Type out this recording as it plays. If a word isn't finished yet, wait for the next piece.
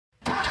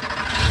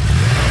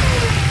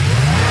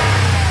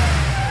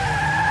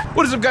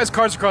What is up, guys?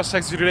 Cars Across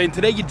Texas today, and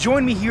today you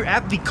join me here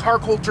at the car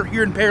culture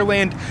here in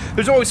Pearland.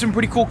 There's always some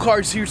pretty cool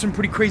cars here, some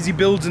pretty crazy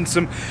builds, and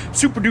some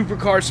super duper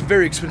cars, some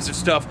very expensive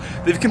stuff.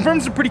 They've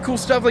confirmed some pretty cool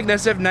stuff like an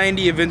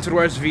SF90, a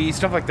Aventador SV,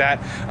 stuff like that.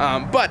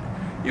 But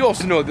you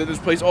also know that this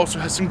place also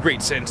has some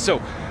great sins.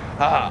 So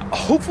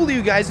hopefully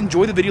you guys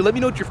enjoy the video. Let me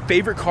know what your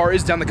favorite car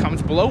is down in the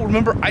comments below.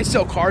 Remember, I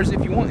sell cars.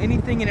 If you want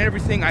anything and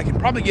everything, I can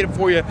probably get it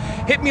for you.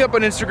 Hit me up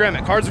on Instagram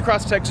at Cars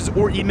Across Texas,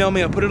 or email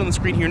me. I'll put it on the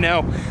screen here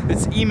now.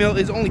 This email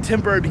is only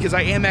temporary because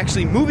I am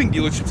actually moving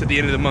dealerships at the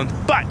end of the month,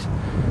 but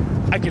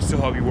I can still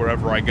help you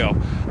wherever I go.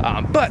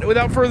 But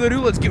without further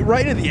ado, let's get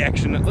right into the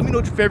action. Let me know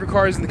what your favorite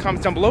car is in the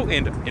comments down below,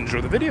 and enjoy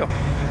the video.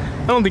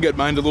 I don't think I'd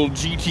mind a little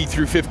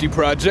GT350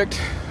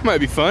 project. Might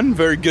be fun.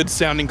 Very good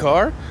sounding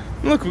car.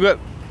 And look, we got,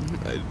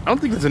 I don't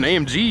think it's an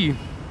AMG.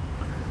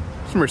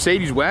 It's a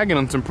Mercedes wagon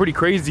on some pretty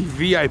crazy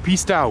VIP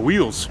style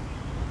wheels.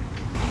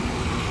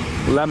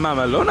 La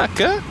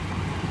Mamalonaca.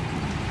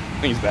 I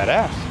think it's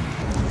badass.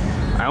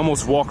 I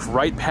almost walked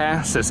right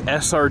past this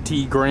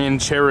SRT Grand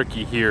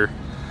Cherokee here.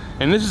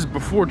 And this is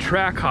before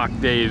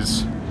Trackhawk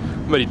days.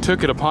 But he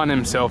took it upon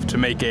himself to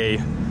make a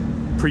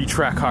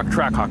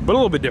pre-Trackhawk, but a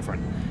little bit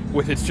different,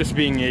 with its just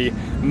being a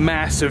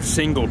massive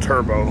single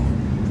turbo.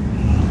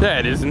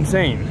 That is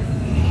insane.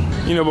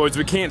 You know, boys,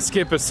 we can't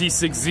skip a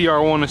C6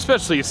 ZR1,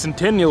 especially a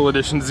Centennial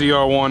Edition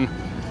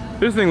ZR1.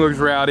 This thing looks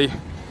rowdy.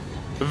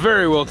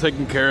 Very well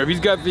taken care of. He's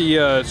got the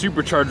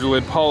supercharger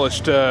lid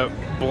polished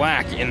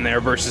black in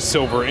there versus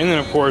silver. And then,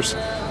 of course,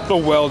 the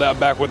weld out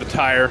back with a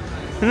tire.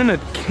 And then a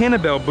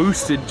Cannibal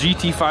boosted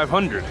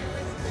GT500.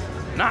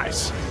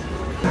 Nice.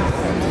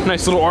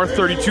 Nice little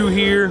R32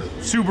 here.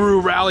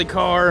 Subaru rally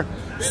car,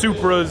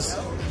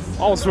 Supras,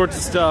 all sorts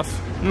of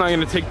stuff. I'm not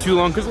gonna take too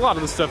long because a lot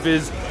of the stuff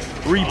is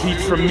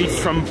repeats from meets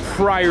from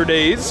prior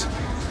days.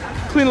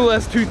 Clean little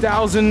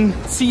S2000,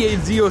 C8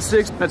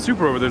 Z06. That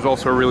Supra over there is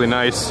also really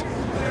nice.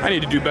 I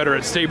need to do better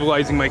at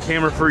stabilizing my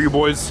camera for you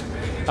boys.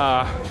 We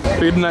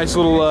had a nice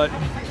little,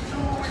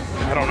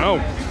 I don't know,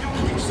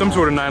 some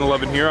sort of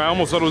 911 here. I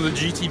almost thought it was a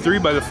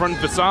GT3 by the front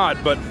facade,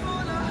 but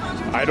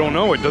I don't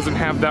know. It doesn't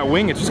have that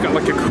wing. It's just got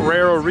like a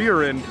Carrera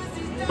rear end,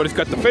 but it's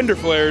got the fender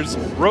flares,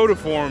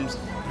 rotiforms,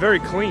 very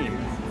clean.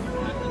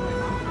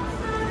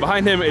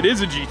 Behind him, it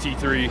is a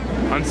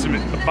GT3 on some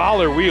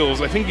baller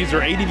wheels. I think these are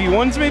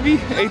ADV1s maybe?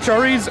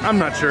 HREs? I'm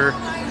not sure.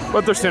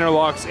 But they're center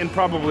locks and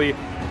probably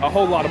a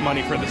whole lot of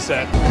money for the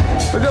set.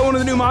 We've got one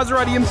of the new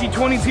Maserati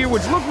MC20s here,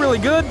 which look really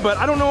good, but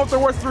I don't know if they're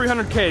worth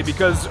 300K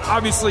because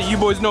obviously you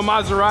boys know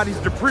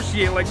Maseratis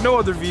depreciate like no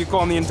other vehicle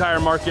on the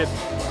entire market.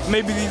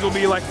 Maybe these will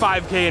be like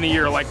 5K in a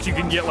year, like you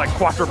can get like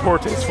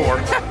Quattroportes for.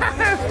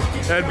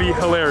 That'd be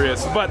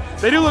hilarious. But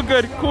they do look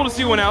good. Cool to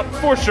see one out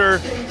for sure.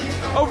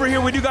 Over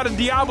here we do got a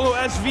Diablo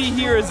SV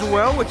here as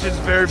well, which is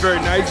very, very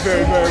nice,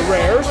 very, very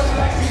rare.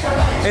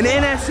 An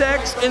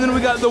NSX, and then we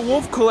got the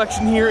Wolf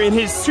collection here in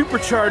his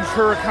supercharged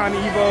Huracan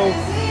Evo,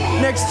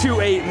 next to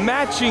a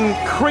matching,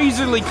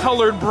 crazily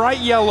colored,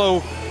 bright yellow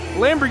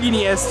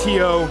Lamborghini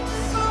STO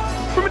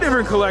from a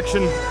different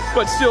collection,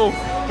 but still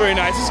very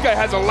nice. This guy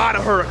has a lot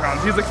of Huracans.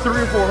 He has like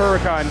 3 or 4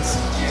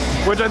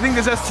 Huracans, which I think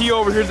this STO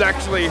over here is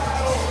actually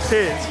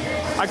his.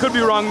 I could be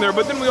wrong there,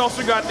 but then we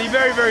also got the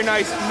very, very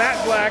nice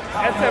matte black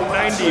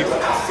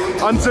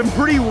SF90 on some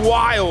pretty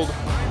wild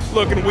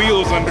looking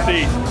wheels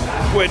underneath,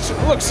 which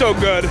looks so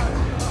good.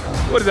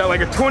 What is that, like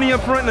a 20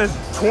 up front and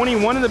a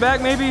 21 in the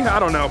back maybe? I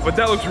don't know, but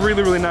that looks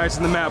really, really nice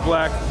in the matte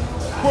black.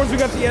 Of course, we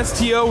got the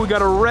STO. We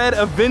got a red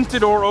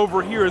Aventador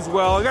over here as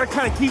well. I gotta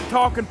kind of keep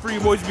talking for you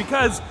boys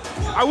because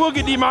I will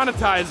get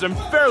demonetized, I'm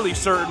fairly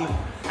certain,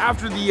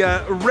 after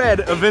the red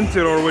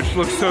Aventador, which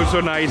looks so, so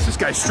nice. This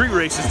guy street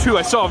races too.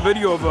 I saw a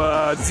video of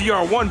a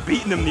ZR1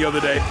 beating him the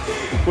other day,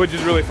 which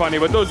is really funny,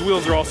 but those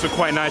wheels are also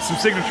quite nice. Some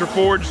signature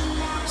forged,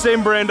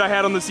 same brand I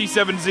had on the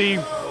C7Z.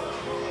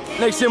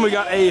 Next to him we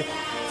got a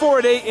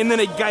 488 and then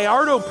a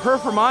Gallardo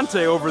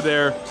Performante over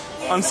there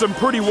on some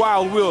pretty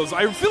wild wheels.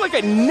 I feel like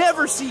I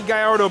never see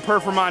Gallardo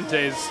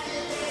Performantes,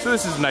 so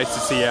this is nice to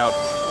see out.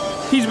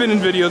 He's been in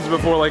videos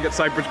before, like at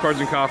Cypress Cars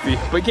and Coffee,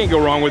 but you can't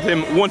go wrong with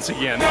him once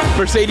again.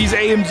 Mercedes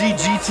AMG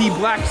GT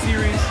Black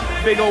Series,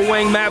 big old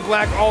wang, matte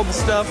black, all the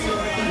stuff.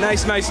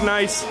 Nice, nice,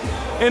 nice.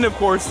 And of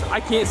course, I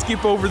can't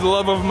skip over the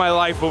love of my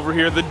life over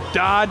here, the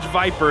Dodge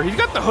Viper. He's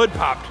got the hood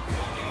popped,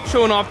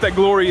 showing off that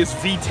glorious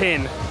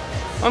V10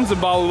 on some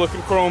baller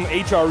looking chrome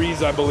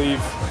HREs, I believe.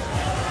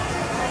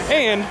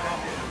 And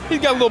he's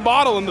got a little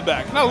bottle in the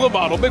back. Not a little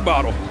bottle, big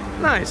bottle.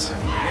 Nice.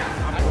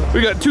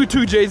 We got two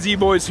 2JZ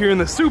boys here in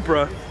the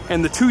Supra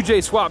and the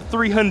 2J Swap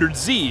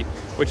 300Z,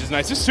 which is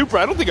nice. This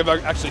Supra, I don't think I've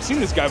actually seen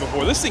this guy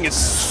before. This thing is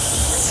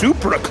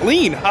Supra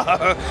clean.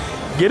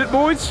 Get it,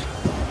 boys?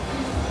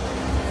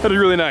 That is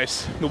really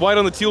nice. The white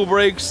on the teal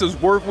brakes, those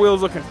work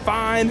wheels looking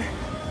fine.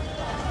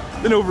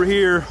 Then over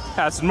here,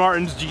 Aston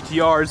Martins,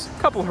 GTRs,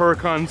 a couple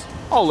Huracans,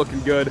 all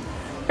looking good.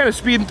 Kind of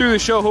speeding through the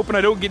show, hoping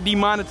I don't get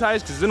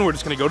demonetized, because then we're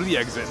just gonna go to the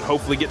exit and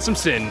hopefully get some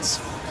sins.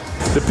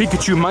 The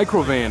Pikachu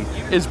Microvan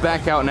is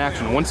back out in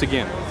action once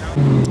again.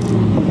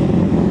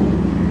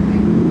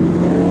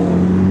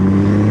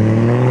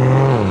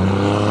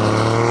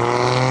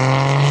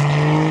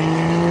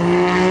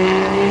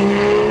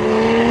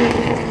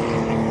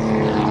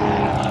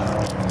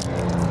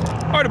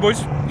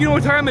 know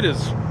what time it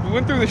is. We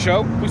went through the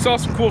show, we saw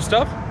some cool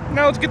stuff.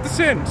 Now let's get the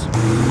sins.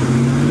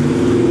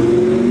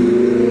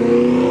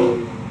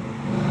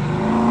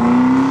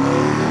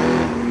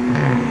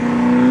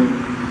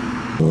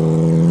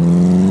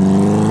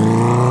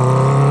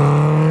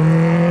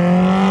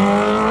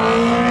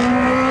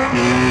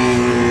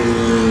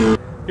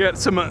 Got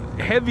some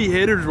heavy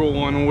hitters roll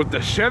on with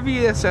the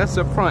Chevy SS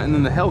up front and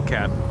then the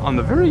Hellcat on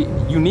the very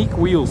unique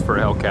wheels for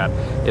a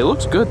Hellcat. It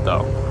looks good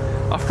though.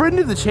 A friend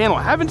of the channel,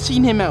 haven't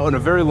seen him out in a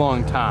very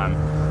long time.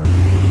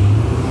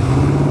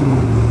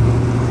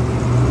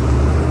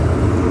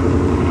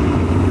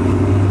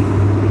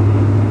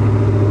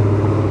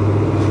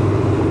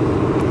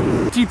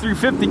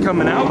 T350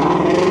 coming out.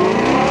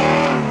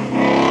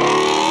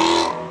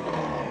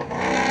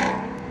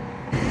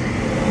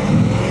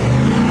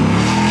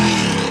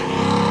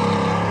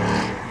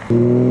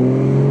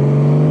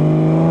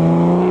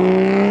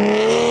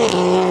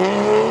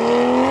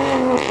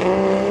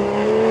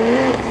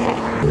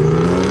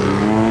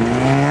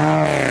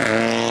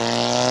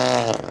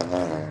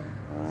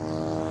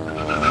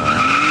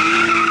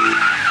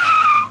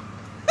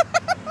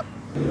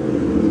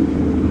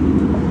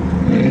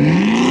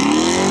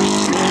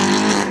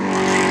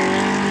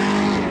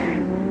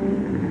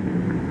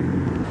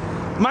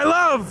 My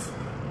love!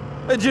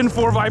 A Gen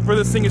 4 Viper,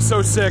 this thing is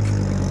so sick.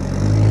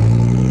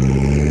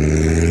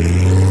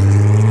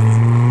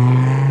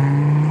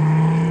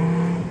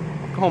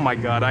 Oh my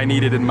God, I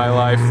need it in my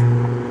life.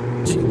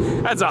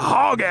 That's a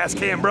hog ass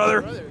cam,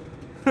 brother.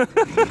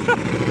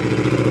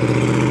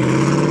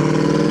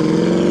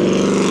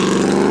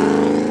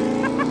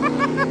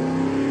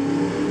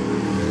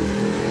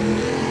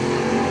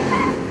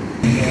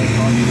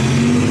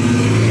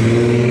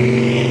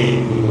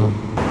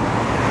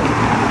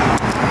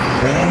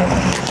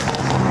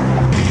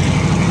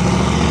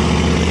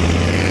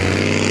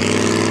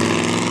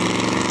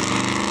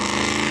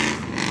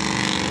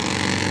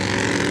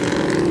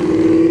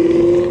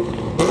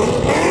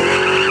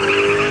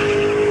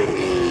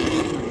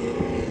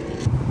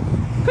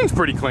 Thing's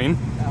pretty clean.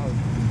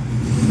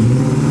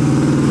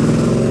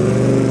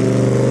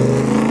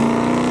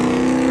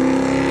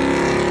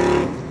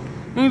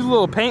 Needs a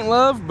little paint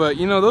love, but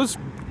you know, those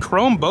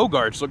chrome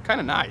Bogarts look kind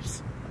of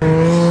nice.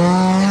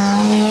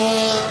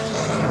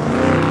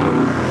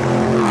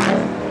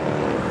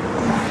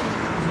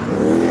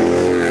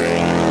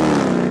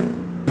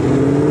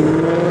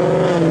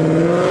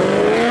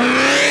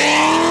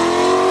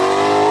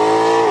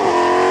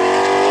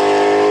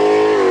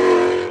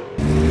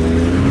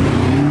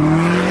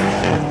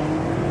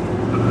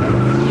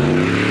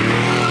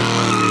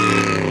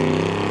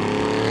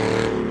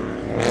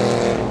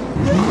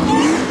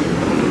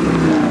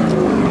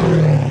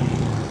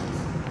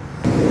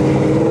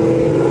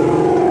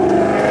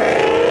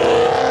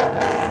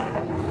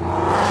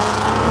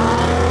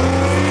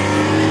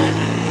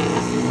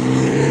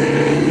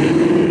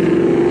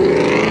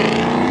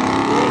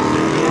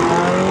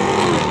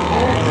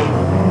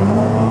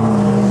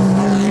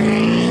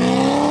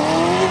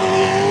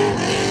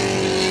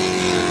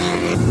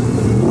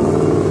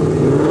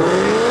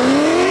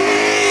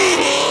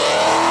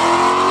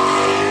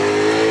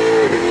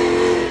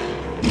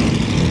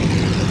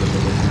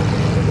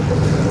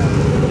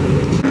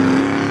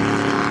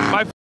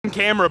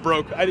 Camera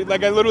broke. I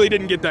literally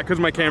didn't get that because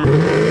my camera.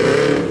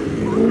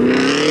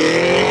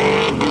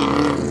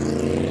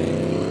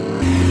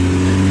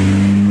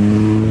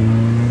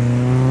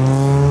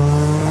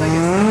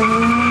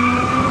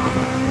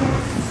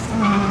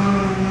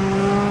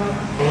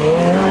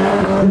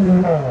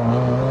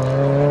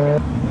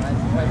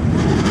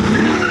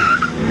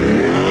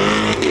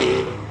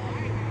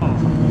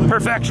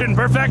 Perfection,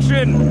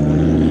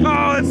 perfection.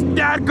 Oh, it's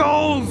dad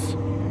goals.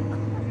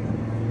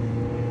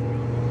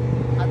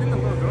 I think the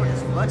little girl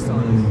just flexed on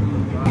us.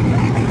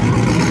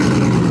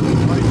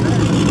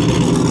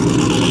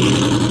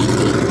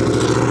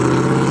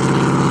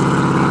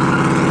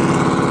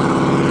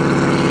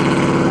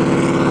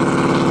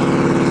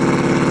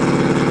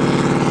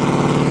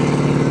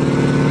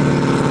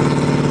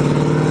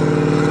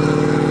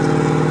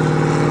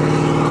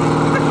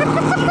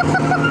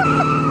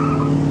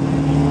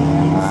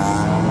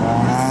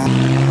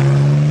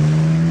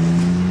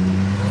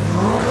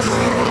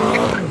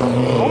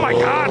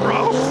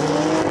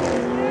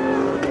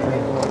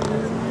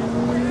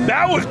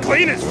 That was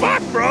clean as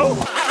fuck, bro.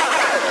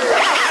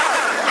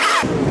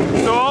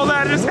 So all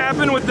that just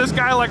happened with this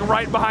guy like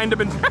right behind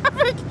him in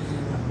traffic.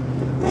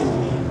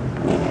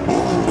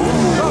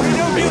 Oh,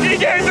 he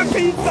gave the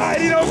peace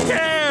sign, he don't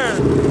care.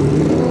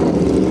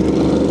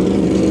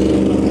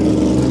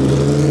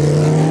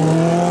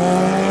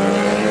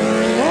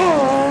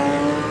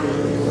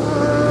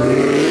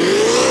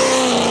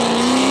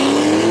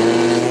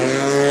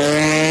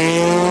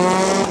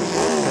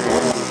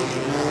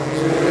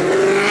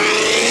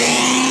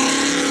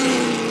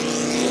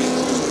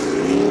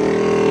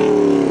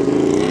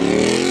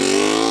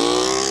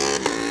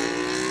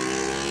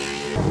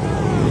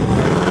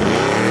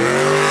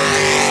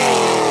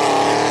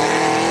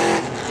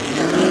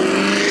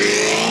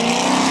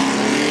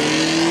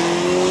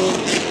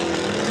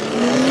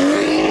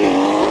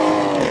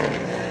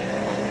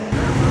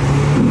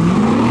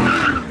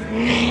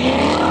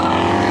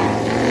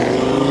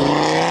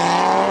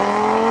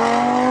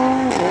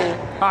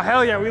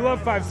 yeah, we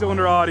love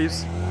 5-cylinder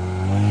Audis.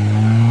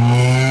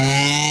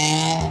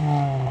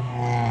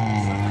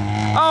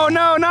 Oh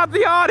no, not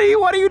the Audi!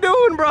 What are you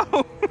doing, bro?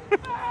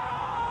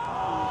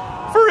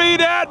 Free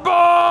that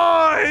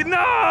boy!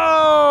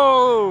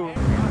 No!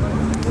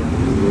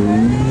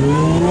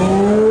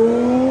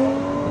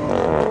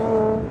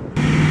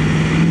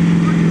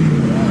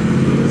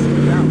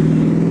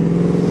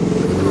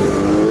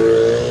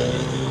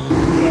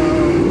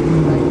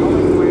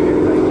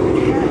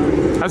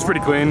 That's pretty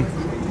clean.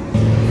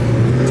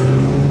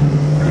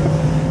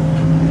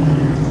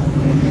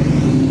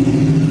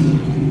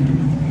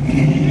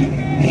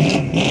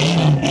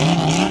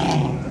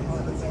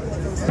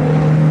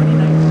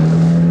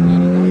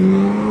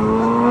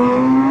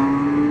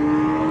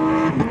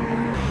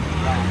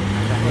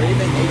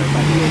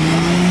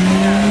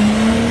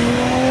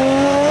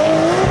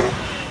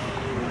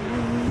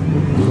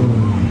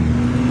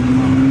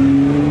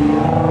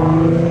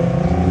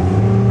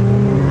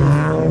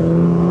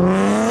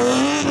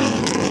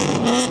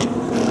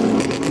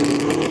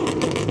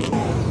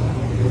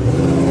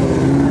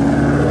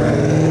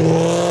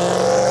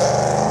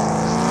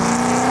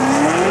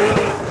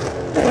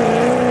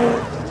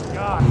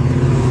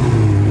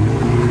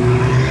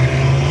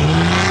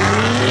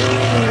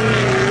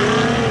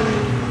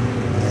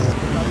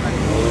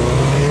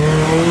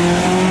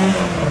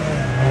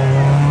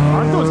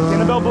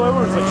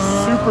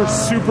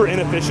 Super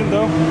inefficient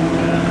though.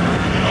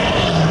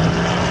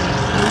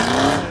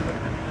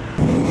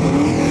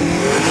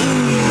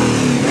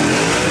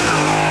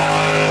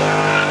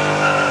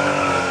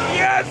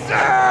 Yes,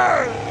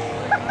 sir!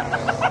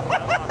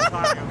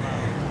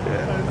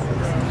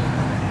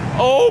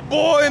 Oh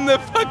boy, in the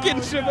fucking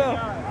Chevelle.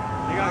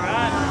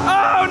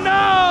 Oh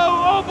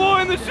no! Oh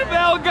boy, in the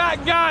Chevelle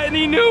got and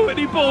he knew it.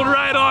 He pulled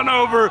right on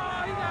over.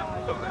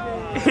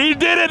 He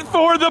did it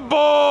for the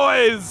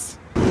boys.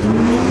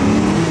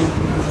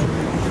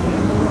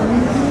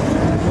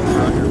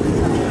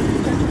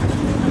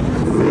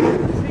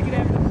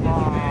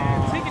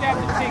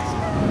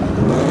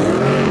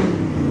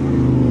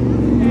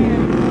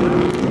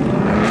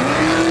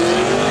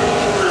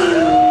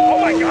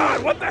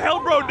 What the hell,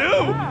 bro,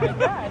 do?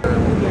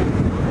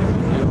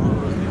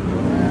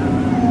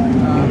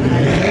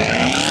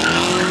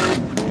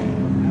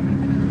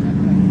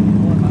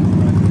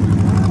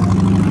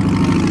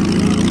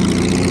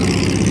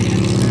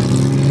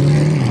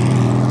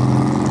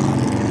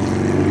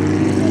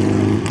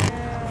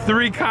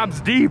 Three cops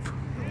deep.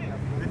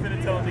 They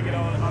finna tell him to get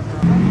on.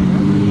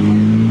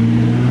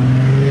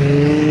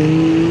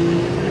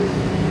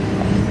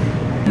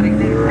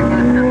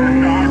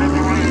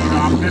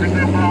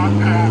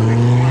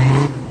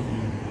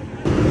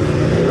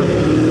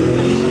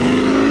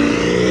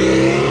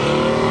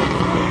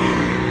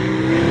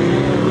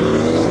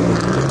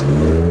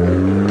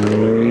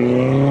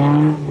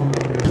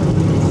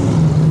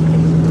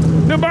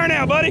 No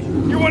burnout, buddy.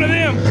 You're one of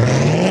them.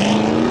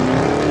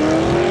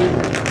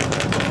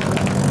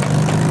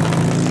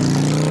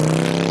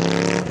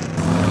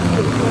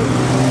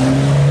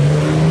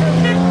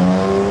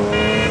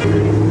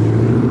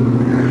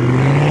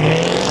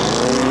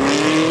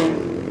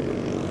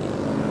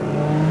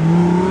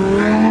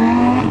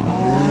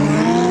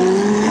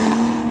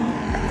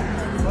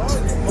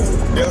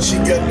 Now she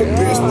got the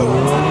pistol.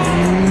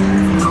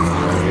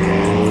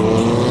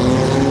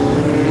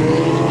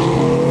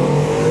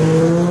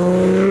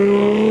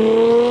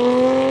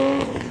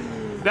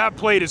 That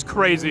plate is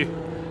crazy.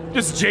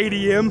 Just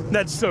JDM,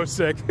 that's so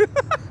sick.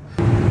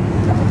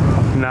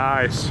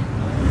 Nice.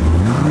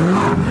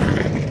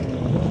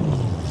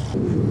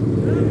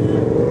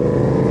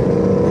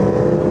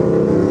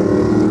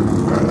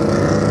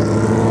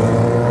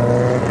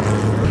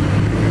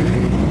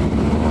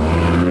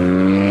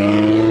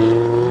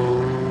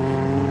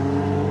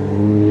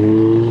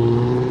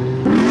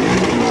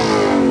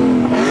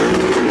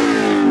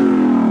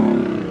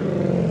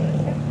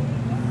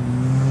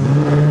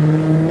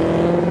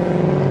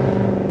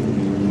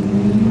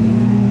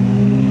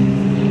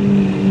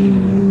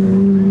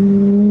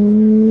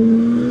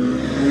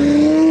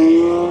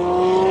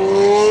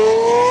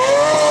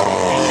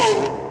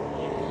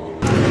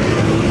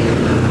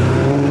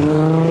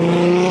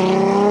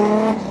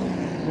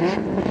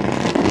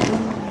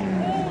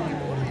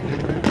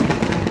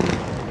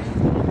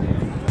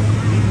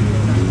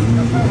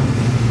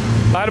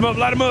 Light him up,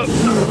 light him up.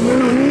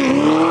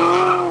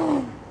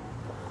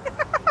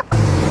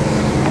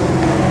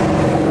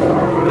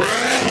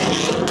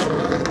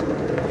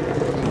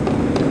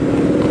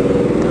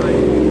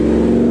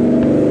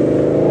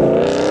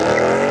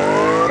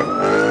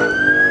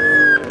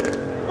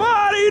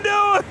 What are you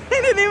doing? He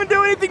didn't even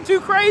do anything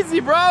too crazy,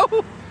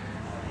 bro.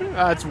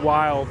 That's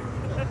wild.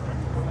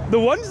 The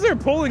ones they're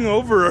pulling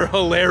over are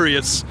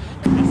hilarious.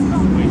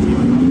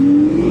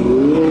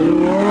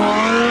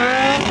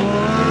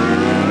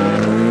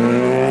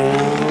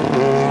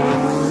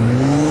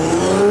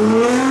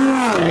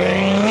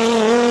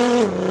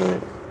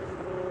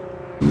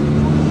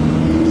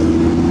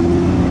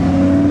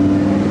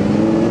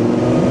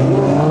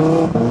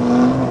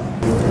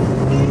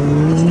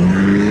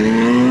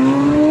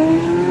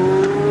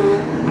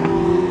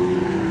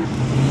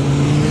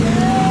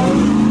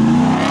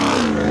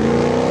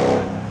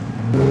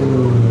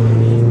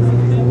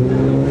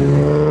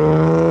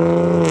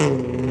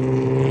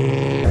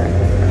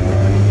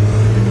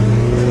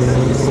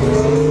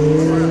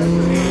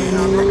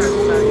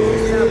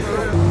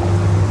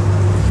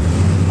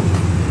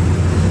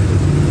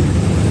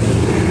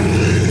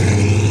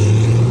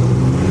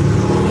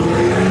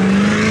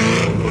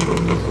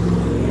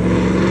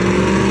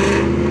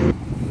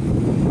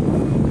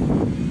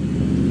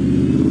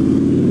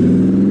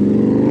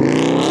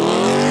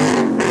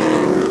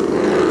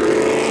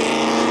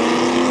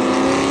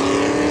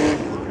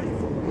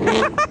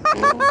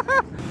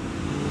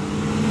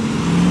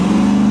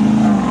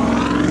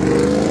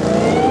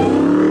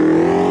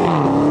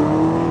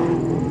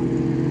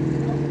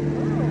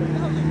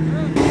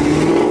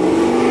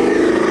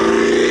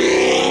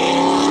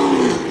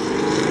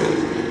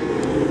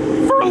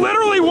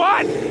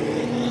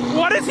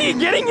 he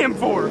getting him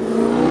for?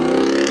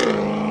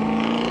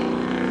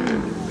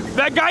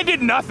 That guy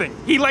did nothing.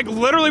 He like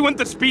literally went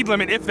the speed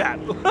limit, if that.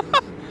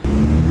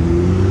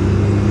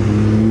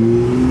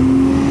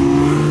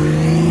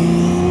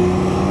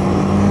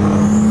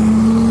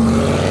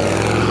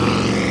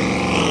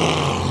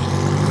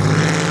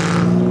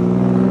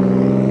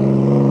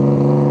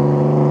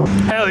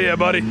 Hell yeah,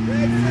 buddy.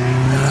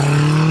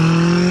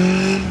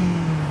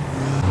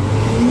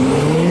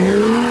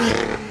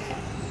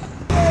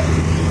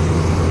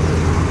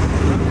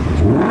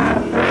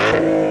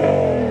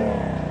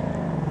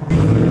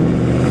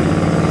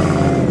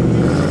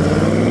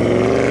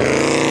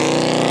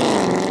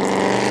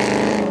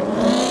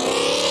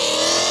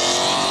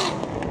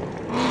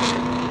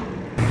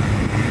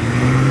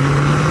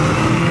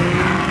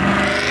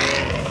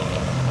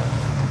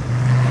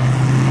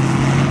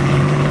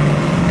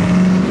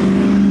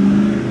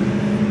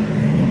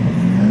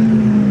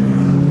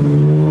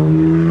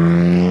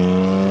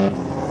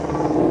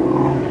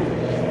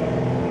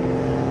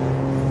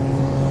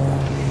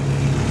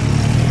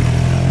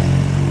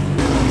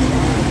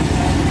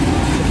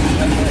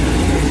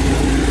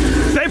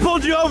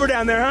 You over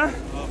down there, huh?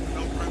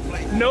 No front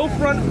plate. No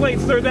front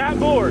plates, they're that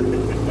bored.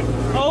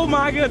 Oh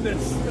my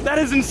goodness, that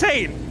is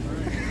insane.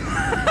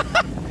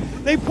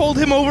 They pulled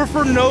him over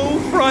for no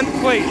front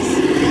plates.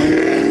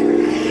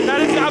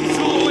 That is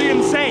absolutely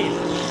insane.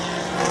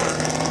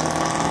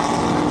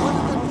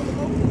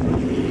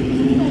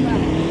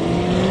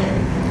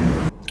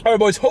 All right,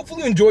 boys,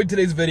 hopefully you enjoyed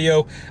today's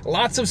video.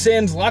 Lots of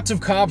sins, lots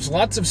of cops,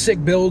 lots of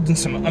sick builds, and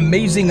some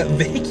amazing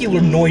vehicular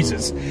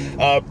noises.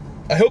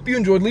 I hope you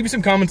enjoyed. Leave me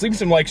some comments, leave me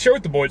some likes, share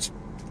with the boys.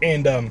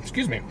 And,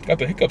 excuse me, got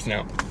the hiccups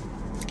now.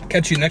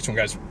 Catch you in the next one,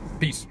 guys.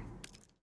 Peace.